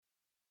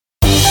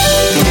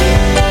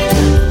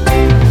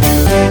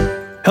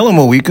Hello,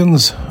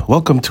 Mohicans.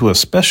 Welcome to a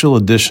special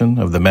edition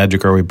of the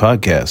Magic Our Way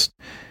podcast.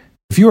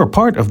 If you are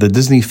part of the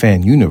Disney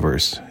fan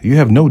universe, you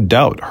have no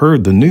doubt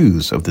heard the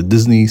news of the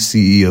Disney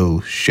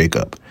CEO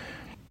shakeup.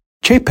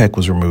 Chapek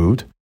was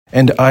removed,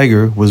 and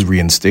Iger was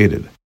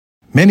reinstated.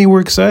 Many were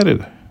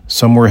excited,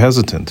 some were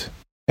hesitant,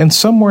 and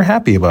some were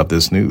happy about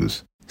this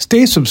news.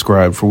 Stay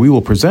subscribed, for we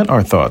will present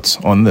our thoughts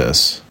on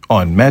this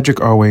on Magic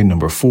Our Way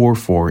number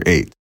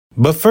 448.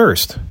 But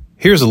first,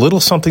 here's a little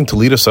something to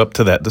lead us up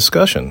to that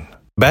discussion.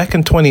 Back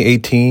in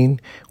 2018,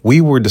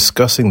 we were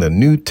discussing the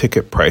new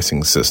ticket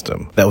pricing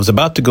system that was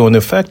about to go into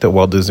effect at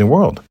Walt Disney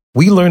World.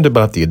 We learned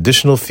about the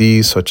additional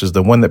fees, such as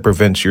the one that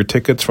prevents your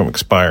tickets from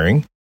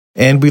expiring,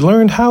 and we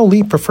learned how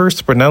Lee prefers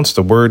to pronounce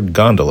the word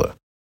gondola.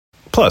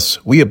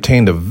 Plus, we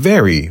obtained a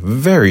very,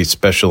 very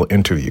special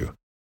interview.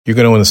 You're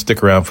going to want to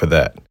stick around for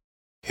that.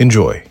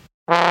 Enjoy.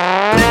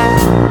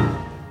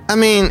 I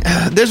mean,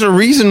 there's a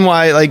reason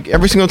why, like,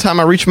 every single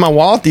time I reach my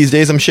wallet these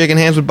days, I'm shaking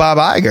hands with Bob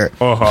Iger.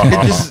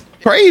 It's just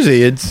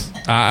crazy. It's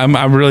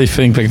I really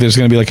think like there's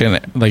going to be like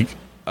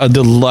a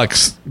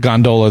deluxe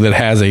gondola that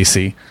has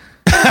AC.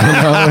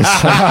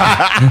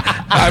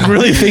 I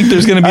really think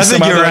there's going to be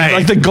some other,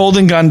 like the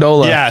golden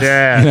gondola. Yes.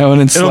 Yeah. You know,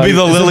 and It'll be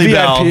the Lily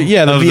Bell.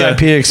 Yeah, the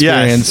VIP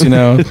experience, yes. You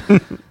know.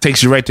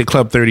 Takes you right to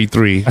Club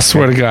 33. I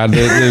swear to God,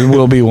 there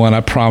will be one.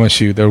 I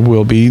promise you, there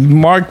will be.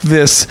 Mark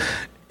this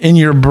in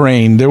your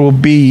brain. There will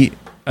be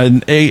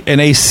an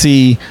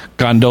AC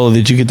gondola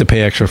that you get to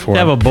pay extra for.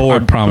 Have a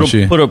board. I promise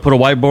you. Put a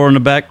whiteboard in the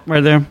back right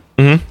there.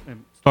 Mm-hmm.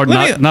 Start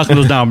knocking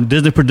those down.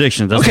 Disney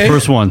predictions. That's the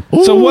first one.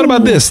 Ooh. So what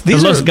about this?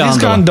 These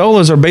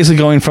gondolas are basically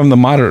going from the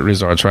moderate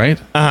resorts, right?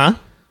 Uh-huh.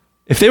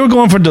 If they were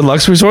going for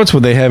deluxe resorts,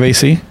 would they have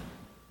AC?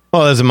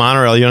 Well, there's a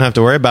monorail you don't have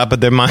to worry about,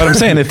 but they're But I'm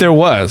saying if there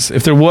was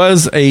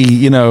a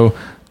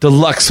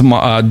deluxe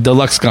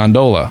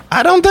gondola,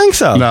 I don't think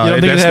so. No, you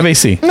don't think they have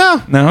AC?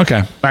 No.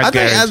 Okay. I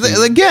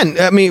think again.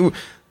 I mean,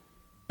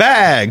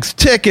 bags,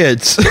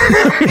 tickets,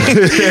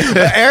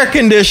 air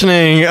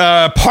conditioning,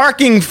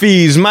 parking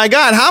fees. My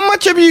God, how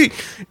much have you?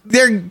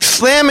 They're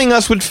slamming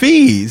us with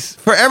fees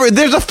forever.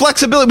 There's a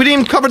flexibility. We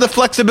didn't even cover the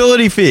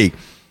flexibility fee.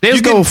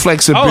 There's no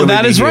flexibility. Oh,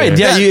 that is right.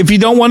 Yeah, if you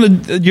don't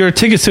want your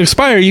tickets to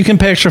expire, you can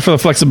pay extra for the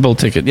flexible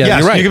ticket. Yeah, yes,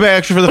 you're right. You can pay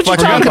extra for the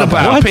flexible. What you talking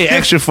about? I'll pay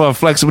extra for a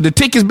flexible. The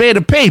ticket's made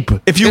of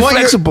paper. If you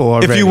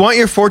want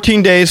your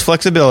 14 days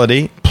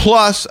flexibility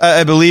plus,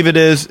 I believe it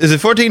is it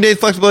 14 days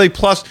flexibility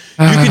plus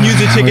you can use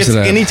the tickets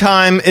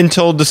anytime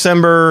until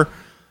December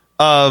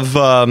of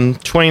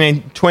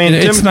 2019.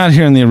 It's not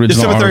here in the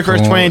original December 31st,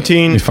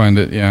 2018. You find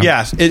it, yeah.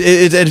 Yes,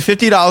 it's at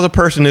 $50 a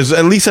person.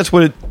 At least that's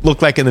what it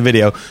looked like in the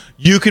video.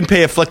 You can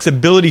pay a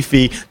flexibility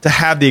fee to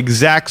have the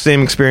exact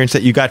same experience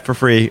that you got for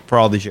free for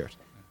all these years.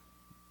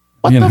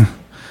 What the? See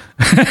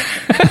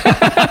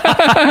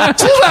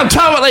what I'm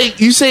talking about? Like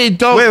you say,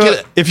 don't.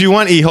 Wait. If you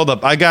want, hold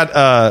up. I've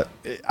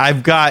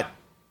got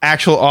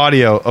actual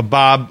audio of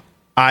Bob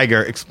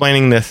Iger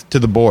explaining this to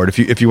the board.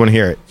 If you want to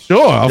hear it,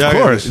 sure, of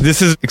course.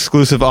 This is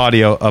exclusive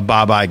audio of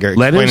Bob Iger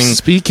Let him explaining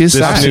speak his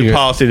this new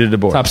policy to the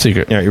board. Top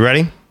secret. Yeah, you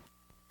ready?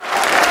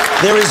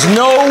 There is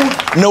no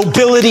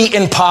nobility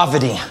in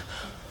poverty.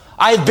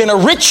 I have been a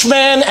rich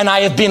man and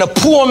I have been a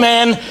poor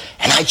man,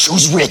 and I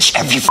choose rich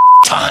every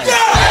time.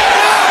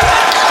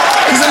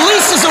 Because at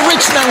least as a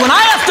rich man, when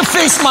I have to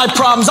face my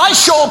problems, I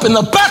show up in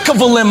the back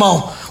of a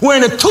limo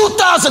wearing a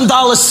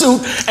 $2,000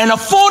 suit and a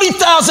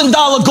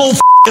 $40,000 gold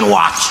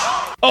watch.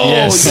 Oh,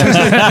 yes.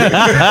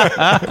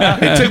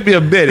 It took me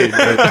a minute.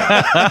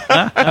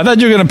 I thought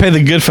you were going to pay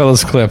the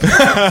Goodfellas clip.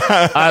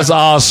 That's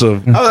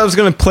awesome. I was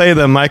going to play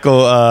the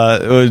Michael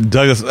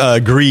Douglas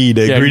Greed.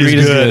 Yeah, Greed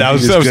is good. I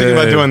was thinking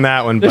about doing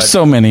that one. There's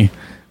so many.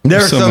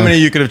 There are so many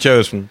you could have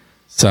chosen.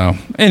 So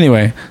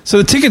anyway,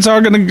 the tickets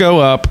are going to go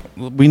up.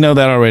 We know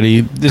that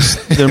already.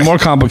 They're more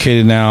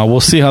complicated now.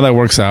 We'll see how that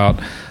works out.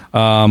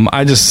 I'm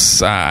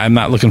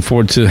not looking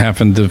forward to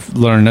having to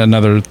learn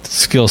another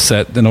skill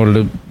set in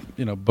order to,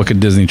 book a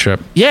Disney trip.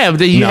 Yeah, but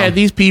then you had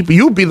these people.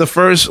 You'll be the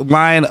first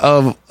line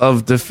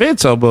of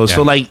defense almost.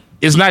 Yeah. So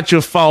it's not your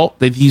fault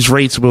that these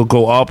rates will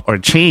go up or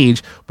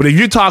change. But if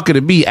you're talking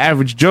to me,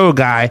 average Joe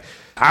guy,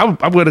 I'm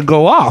going to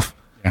go off.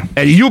 Yeah.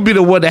 And you'll be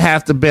the one that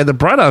has to bear the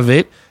brunt of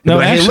it. No,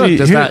 but, actually, hey,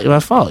 look, that's not my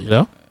fault,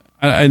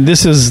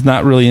 this is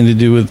not really anything to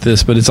do with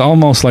this, but it's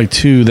almost like,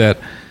 too, that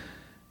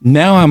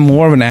now I'm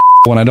more of an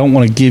when I don't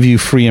want to give you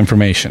free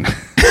information.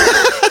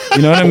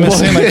 You know what I'm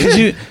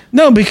saying?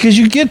 Because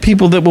you get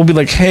people that will be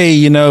like,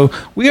 hey,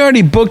 we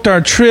already booked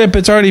our trip.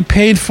 It's already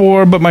paid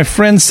for, but my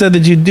friend said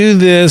that you do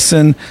this,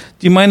 and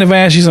do you mind if I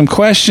ask you some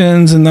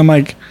questions? And I'm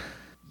like,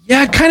 yeah,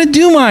 I kind of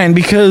do mind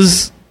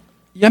because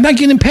I'm not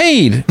getting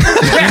paid,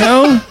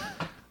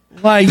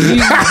 Like,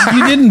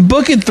 you didn't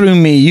book it through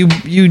me.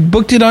 You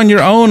booked it on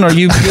your own, or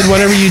you did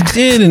whatever you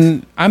did,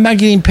 and I'm not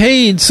getting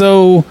paid,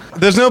 so...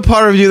 There's no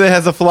part of you that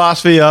has a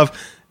philosophy of,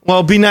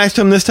 well, be nice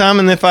to them this time,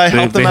 and if I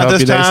help them out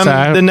this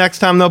time, the next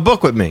time they'll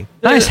book with me.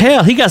 Nice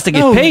hell, he got to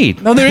get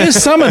paid. No, there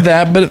is some of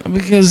that, but at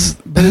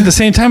the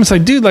same time, it's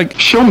like, dude, like...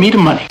 Show me the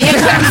money.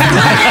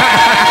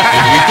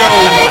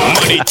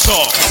 Money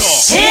talk.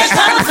 Here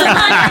comes the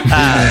money.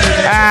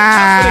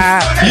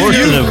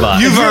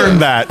 You've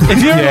earned that.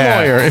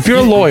 If you're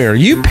a lawyer,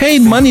 you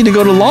paid money to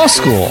go to law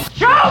school.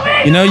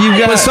 You know, you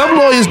got. But some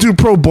lawyers do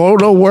pro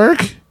bono work.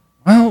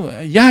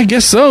 Well, yeah, I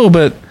guess so,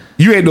 but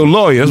You ain't no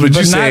lawyer. That's what you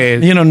not,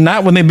 said. you know,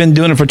 not when they've been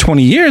doing it for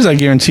 20 years. I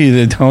guarantee you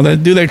they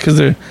don't do that because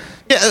they're.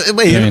 Yeah,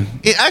 wait. I mean-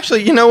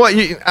 Actually, you know what?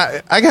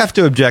 I have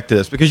to object to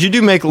this because you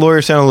do make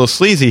lawyers sound a little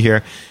sleazy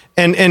here.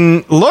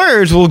 And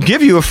lawyers will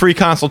give you a free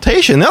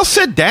consultation. They'll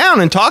sit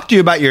down and talk to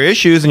you about your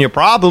issues and your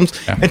problems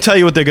and tell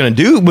you what they're going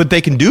to do, what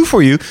they can do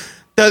for you.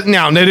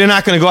 Now, they're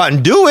not going to go out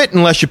and do it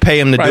unless you pay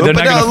them to do it. They're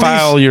not going to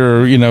file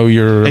your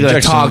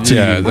objection. talk to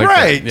you.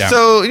 Right. Yeah.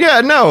 So,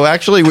 no,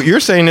 actually, what you're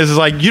saying is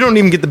like, you don't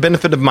even get the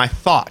benefit of my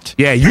thought.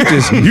 Yeah, you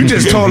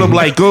just told him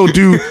like go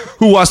do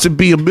Who Wants to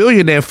Be a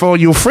Millionaire, phone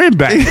your friend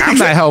back. I'm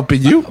not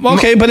helping you.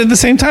 Okay, but at the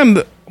same time,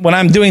 when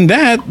I'm doing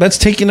that, that's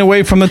taking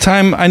away from the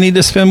time I need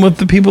to spend with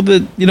the people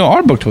that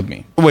are booked with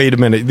me. Wait a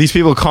minute. These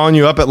people calling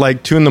you up at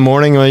like 2 a.m.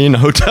 when you're in a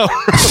hotel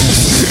room.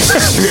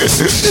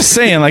 Just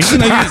saying, like you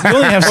only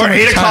have so Or much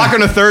 8 o'clock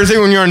time. on a Thursday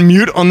when you're on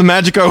mute on the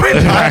Magic O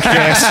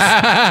podcast.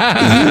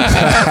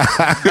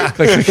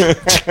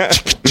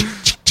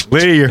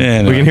 Lee,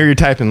 Yeah, no. we can hear you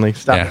typing, Lee.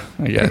 Stop Yeah,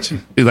 it. I got you.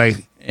 Like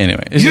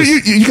Anyway, it's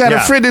you just, got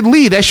Yeah. a friend in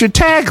Lee. That's your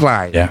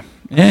tagline. yeah.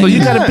 So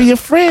you got to be a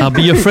friend. I'll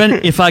be your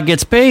friend if I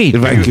gets paid.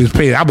 If I get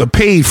paid, I'm a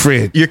paid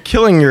friend. You're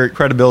killing your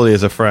credibility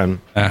as a friend.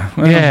 Well,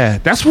 Yeah,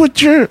 that's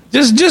what you're.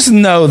 just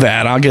know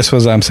that. I guess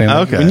what I'm saying.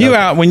 Okay, When you're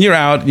out,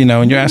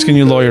 and you're asking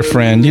your lawyer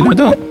friend, don't.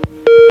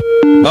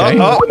 Okay.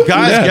 Oh,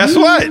 guys, Yeah. guess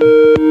what?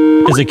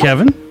 Is it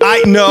Kevin?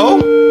 I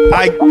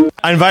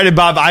invited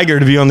Bob Iger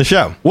to be on the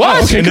show.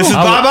 What? Okay, And this is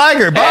cool. Bob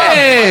Iger. Bob,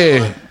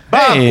 Hey,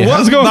 Bob, Hey,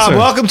 how's it going, Bob, sir?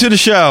 welcome to the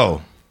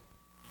show.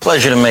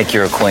 Pleasure to make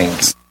your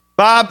acquaintance.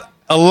 Bob,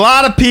 a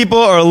lot of people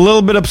are a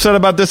little bit upset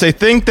about this. They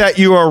think that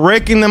you are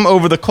raking them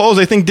over the coals.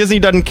 They think Disney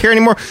doesn't care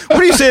anymore. What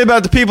do you say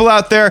about the people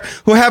out there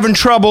who are having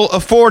trouble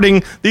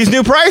affording these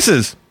new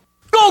prices?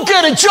 Go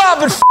get a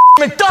job at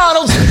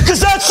McDonald's, because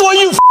that's where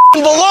you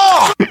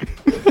belong.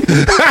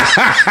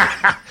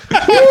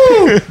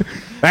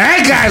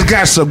 that guy's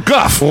got some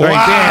guff right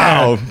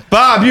Wow.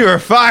 Bob, you are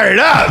fired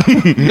up.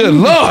 there. Good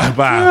Lord,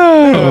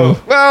 Bob.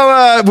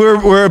 Well,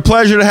 we're a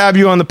pleasure to have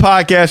you on the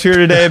podcast here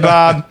today,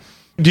 Bob.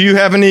 Do you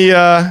have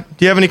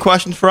any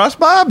questions for us,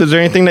 Bob? Is there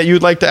anything that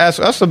you'd like to ask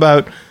us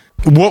about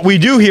what we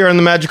do here on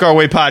the Magic Our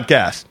Way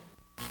podcast?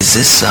 Is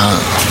this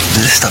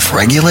stuff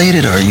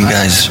regulated, or are you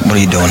guys? What are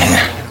you doing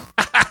here?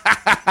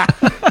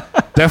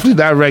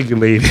 Definitely not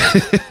regulated.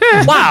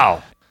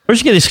 Wow.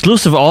 First you get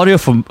exclusive audio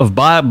of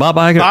Bob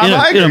Iger. Bob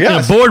Iger, in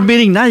yes. a board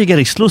meeting. Now you get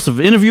exclusive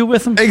interview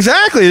with him.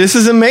 Exactly. This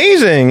is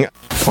amazing.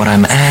 What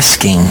I'm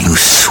asking you,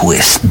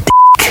 Swiss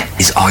dick,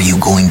 is are you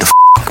going to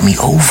fuck me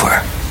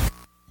over?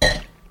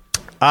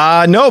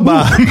 No,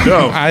 Bob.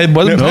 No, I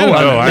wasn't. no,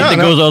 I think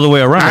it goes the other way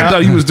around. I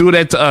thought you was doing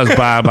that to us,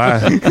 Bob.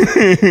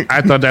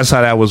 I thought that's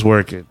how that was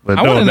working, but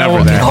I no, wanna never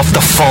know- Get that. off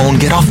the phone.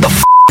 Get off the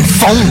phone.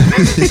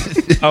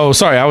 Oh,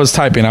 sorry. I was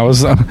typing. I was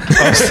Stop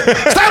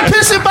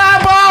pissing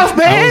Bob off,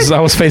 man. I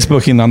was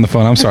Facebooking on the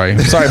phone. I'm sorry.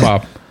 Sorry,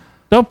 Bob.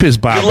 Don't piss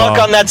Bob Good luck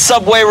off. on that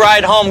subway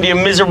ride home to your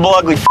miserable,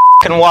 ugly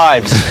f***ing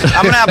wives.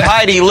 I'm gonna have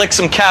Heidi lick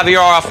some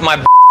caviar off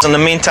my in the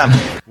meantime.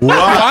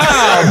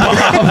 Wow,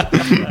 Bob.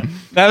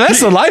 Now that's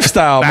the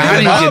lifestyle, Now, man. how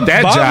do you Bob, get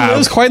that Bob job?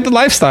 lives quite the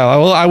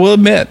lifestyle. I will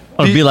admit.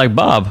 I'll be like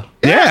Bob.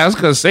 Yeah, I was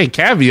gonna say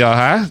caviar,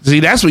 huh? See,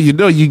 that's when you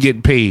know you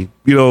get paid.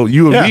 You know,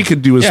 you and me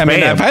could do a Yeah, I mean,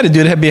 spam. if I had to do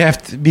it, it'd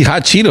have to be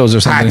hot Cheetos or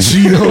Hot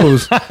something.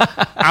 Cheetos.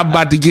 I'm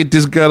about to get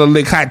this girl to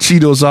lick hot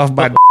Cheetos off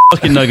my.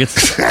 Fucking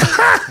nuggets.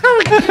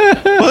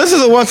 Well, this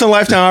is a once in a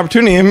lifetime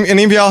opportunity.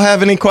 Any of y'all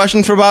have any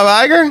questions for Bob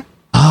Iger?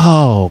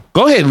 Oh,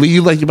 go ahead, Lee.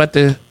 You about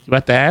to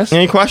ask?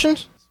 Any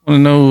questions? I want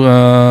to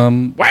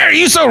know why are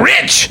you so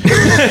rich?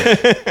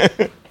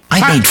 I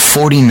made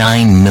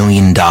 $49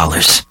 million.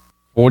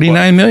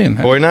 49 million.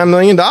 $49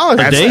 million.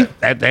 day?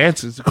 That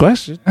answers the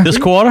question. This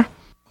quarter?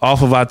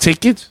 Off of our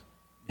tickets.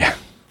 Yeah.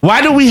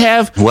 Why do we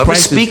have Whoever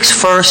prices- speaks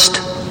first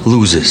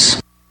loses.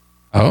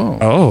 Oh,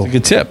 that's a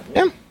good tip.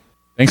 Yeah.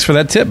 Thanks for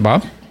that tip,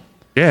 Bob.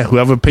 Yeah,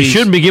 whoever You pays.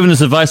 shouldn't be giving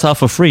this advice out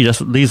for free. That's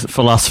what Lee's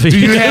philosophy Do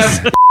you is.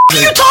 have? What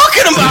are you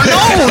talking about?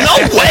 No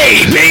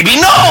way, baby,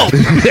 no.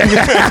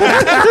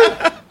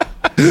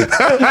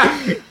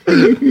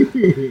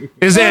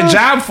 Is there a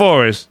job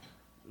for us?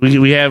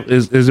 We have.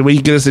 Is there a way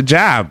you get us a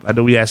job? I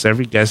know we ask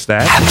every guest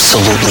that.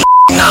 Absolutely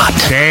not.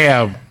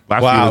 Damn, my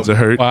feelings are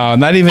hurt Wow,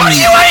 not even. Are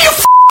you out of your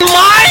f***ing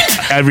mind?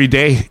 every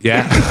day.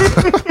 Yeah.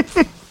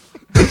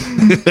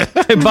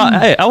 Hey, Bob,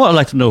 hey, I would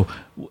like to know,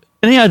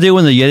 any idea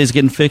when the Yeti's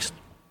getting fixed?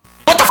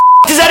 What the f***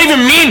 does that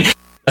even mean?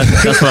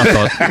 That's what I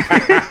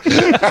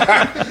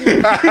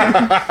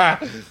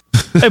thought.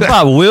 Hey,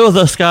 Bob, will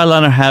the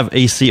Skyliner have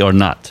AC or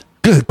not?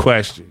 Good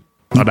question.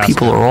 Oh, that's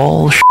People are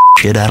all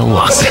shit out of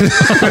luck.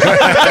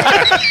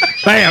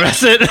 Bam,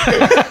 that's it.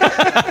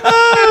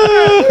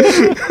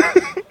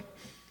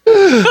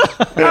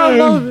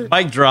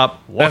 Mic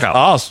drop. Walk That's out.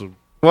 awesome.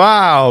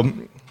 Wow.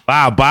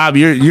 Wow, Bob,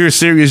 you're a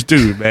serious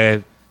dude,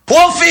 man.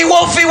 Wolfie,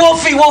 Wolfie,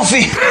 Wolfie,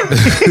 Wolfie.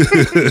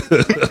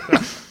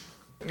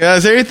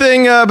 Is there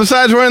anything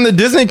besides running the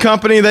Disney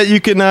company that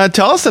you can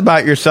tell us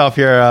about yourself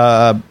here,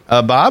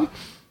 Bob?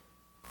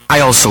 I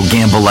also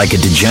gamble like a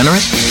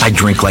degenerate. I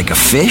drink like a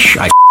fish.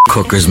 I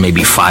hookers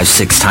maybe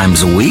 5-6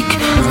 times a week.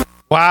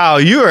 Wow,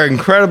 you are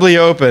incredibly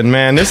open,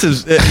 man. He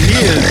is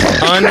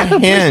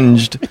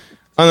unhinged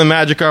on the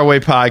Magic Our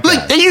Way podcast.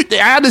 Look,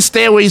 I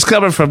understand where he's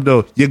coming from,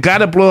 though. You got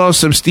to blow off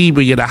some steam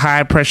when you're in a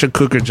high-pressure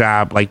cooker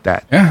job like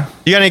that. Yeah.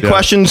 You got any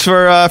questions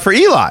for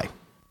Eli?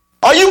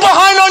 Are you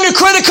behind on your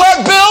credit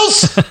card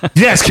bills?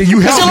 Yes, can you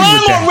Is help your me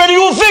with landlord that? ready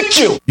to evict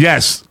you?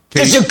 Yes.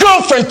 Does your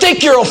girlfriend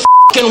think you're a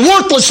fucking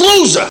worthless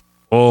loser?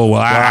 Oh,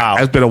 well,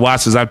 it's been a while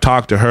since I've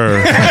talked to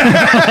her.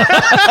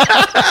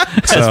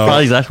 That's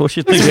probably exactly what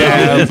she thinks.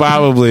 Yeah,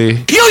 probably.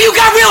 You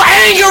got real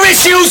anger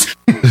issues.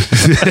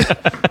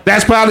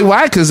 That's probably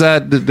why, because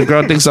the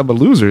girl thinks I'm a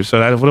loser. So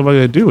what am I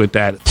going to do with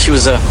that? She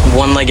was a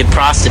one-legged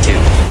prostitute.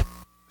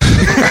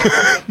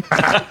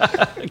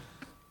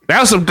 That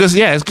was some good,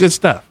 it's good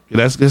stuff.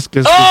 That's good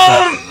stuff.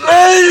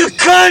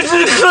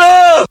 Country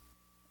club.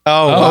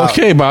 Oh, wow.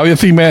 Okay, Bob. I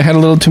think you may have had a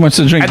little too much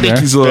to drink I think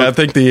there. he's a little, I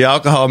think the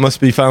alcohol must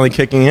be finally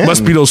kicking in.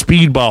 must be those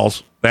speed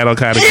balls. That'll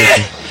kind of get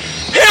you.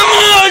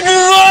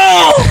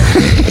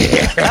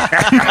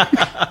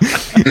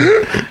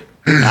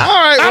 All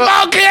right, well,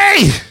 I'm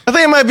okay. I think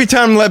it might be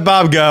time to let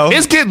Bob go.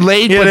 It's getting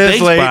late, It but is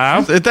thanks, late.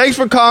 Bob. Thanks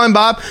for calling,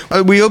 Bob.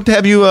 We hope to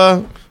have you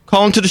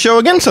call into the show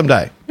again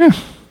someday. I'm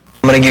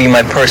gonna give you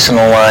my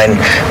personal line.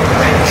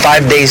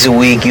 5 days a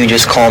week, you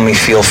just call me,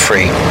 feel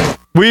free.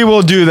 We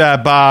will do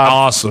that, Bob.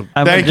 Awesome.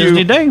 Have Thank a Disney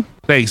you. Day.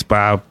 Thanks,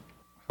 Bob.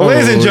 Well,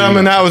 ladies and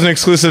gentlemen, that was an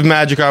exclusive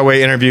Magic Our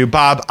Way interview.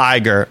 Bob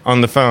Iger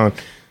on the phone.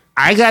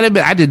 I got to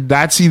admit, I did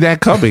not see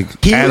that coming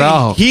at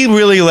all. He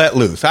really let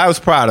loose. I was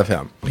proud of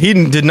him. He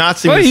did not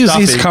seem Well, to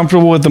he's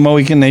comfortable with the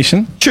Mohican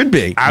Nation. Should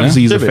be.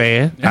 Obviously, he's a Should be.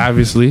 fan.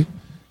 Obviously.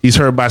 He's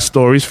heard my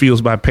stories,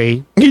 feels my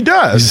pain. He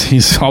does.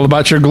 He's all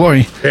about your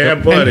glory. Yeah,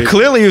 And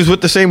clearly he was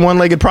with the same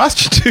one-legged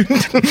prostitute.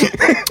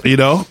 You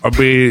know, I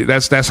mean,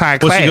 that's high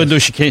class. What's she gonna do?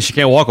 She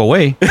can't walk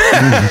away.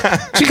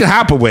 She can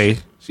hop away.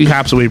 She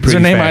hops away Is pretty her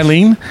name fast.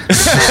 Eileen?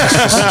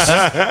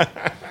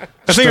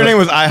 I think her name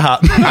was IHOP.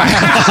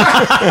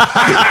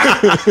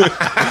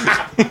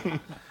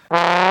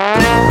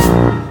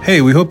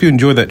 Hey, we hope you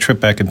enjoyed that trip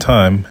back in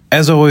time.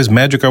 As always,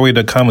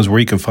 magicourway.com is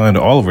where you can find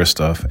all of our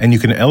stuff, and you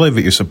can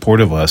elevate your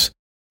support of us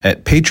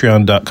at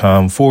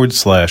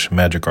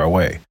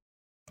patreon.com/magicourway.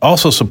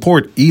 Also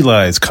support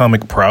Eli's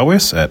comic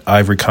prowess at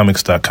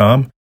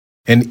ivorycomics.com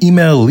and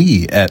email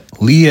Lee at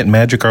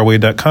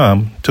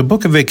magicourway.com to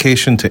book a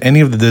vacation to any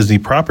of the Disney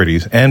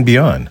properties and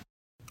beyond.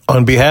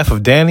 On behalf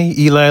of Danny,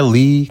 Eli,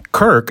 Lee,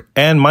 Kirk,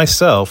 and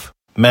myself,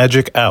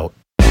 Magic out.